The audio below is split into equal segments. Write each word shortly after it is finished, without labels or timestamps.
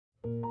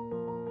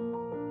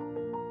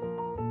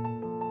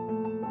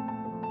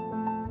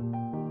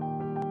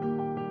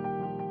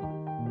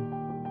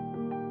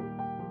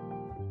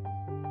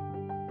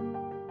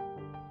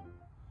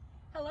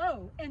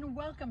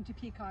welcome to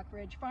Peacock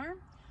Ridge Farm.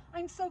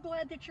 I'm so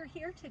glad that you're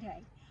here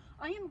today.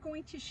 I am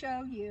going to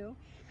show you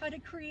how to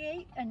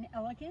create an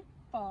elegant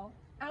fall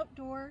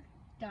outdoor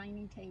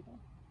dining table.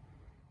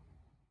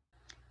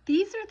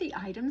 These are the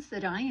items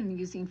that I am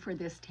using for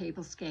this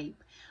tablescape.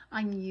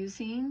 I'm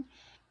using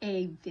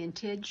a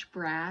vintage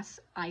brass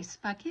ice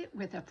bucket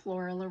with a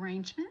floral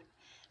arrangement,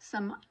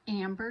 some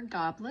amber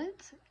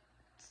goblets,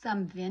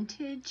 some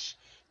vintage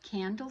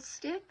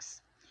candlesticks,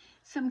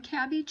 some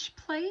cabbage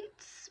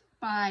plates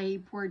by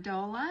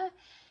Bordola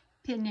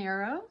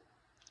Pinero.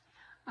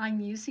 I'm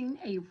using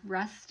a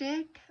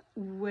rustic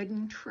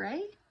wooden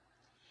tray.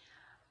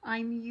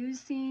 I'm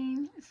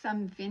using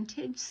some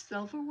vintage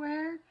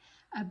silverware,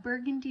 a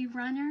burgundy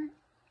runner,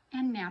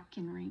 and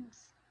napkin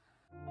rings.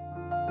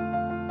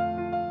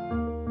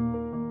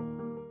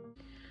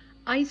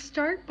 I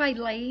start by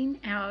laying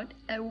out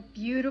a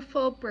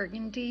beautiful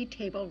burgundy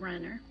table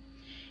runner,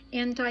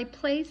 and I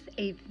place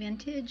a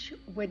vintage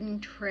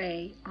wooden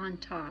tray on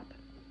top.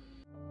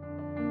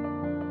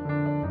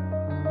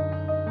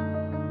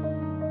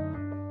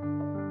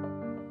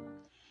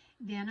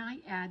 Then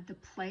I add the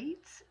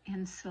plates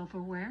and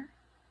silverware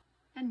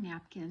and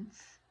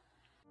napkins.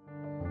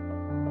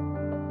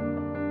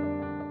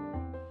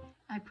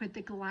 I put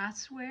the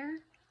glassware,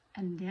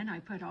 and then I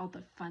put all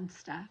the fun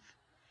stuff: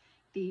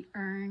 the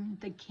urn,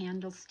 the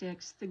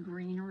candlesticks, the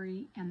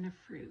greenery, and the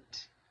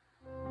fruit.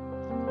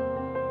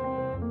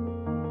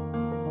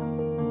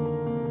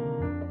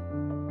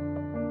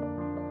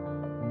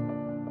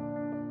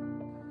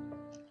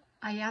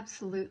 I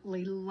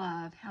absolutely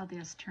love how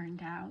this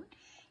turned out.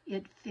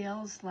 It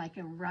feels like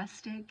a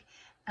rustic,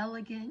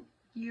 elegant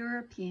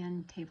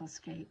European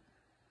tablescape.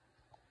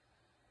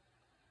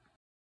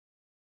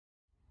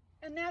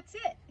 And that's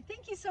it.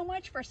 Thank you so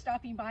much for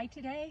stopping by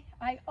today.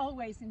 I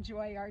always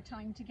enjoy our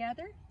time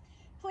together.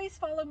 Please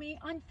follow me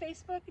on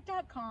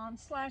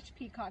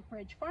Facebook.com/Peacock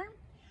Ridge Farm,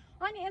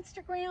 on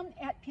Instagram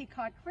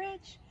 @Peacock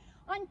Ridge,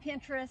 on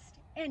Pinterest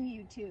and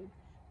YouTube.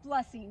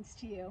 Blessings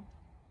to you.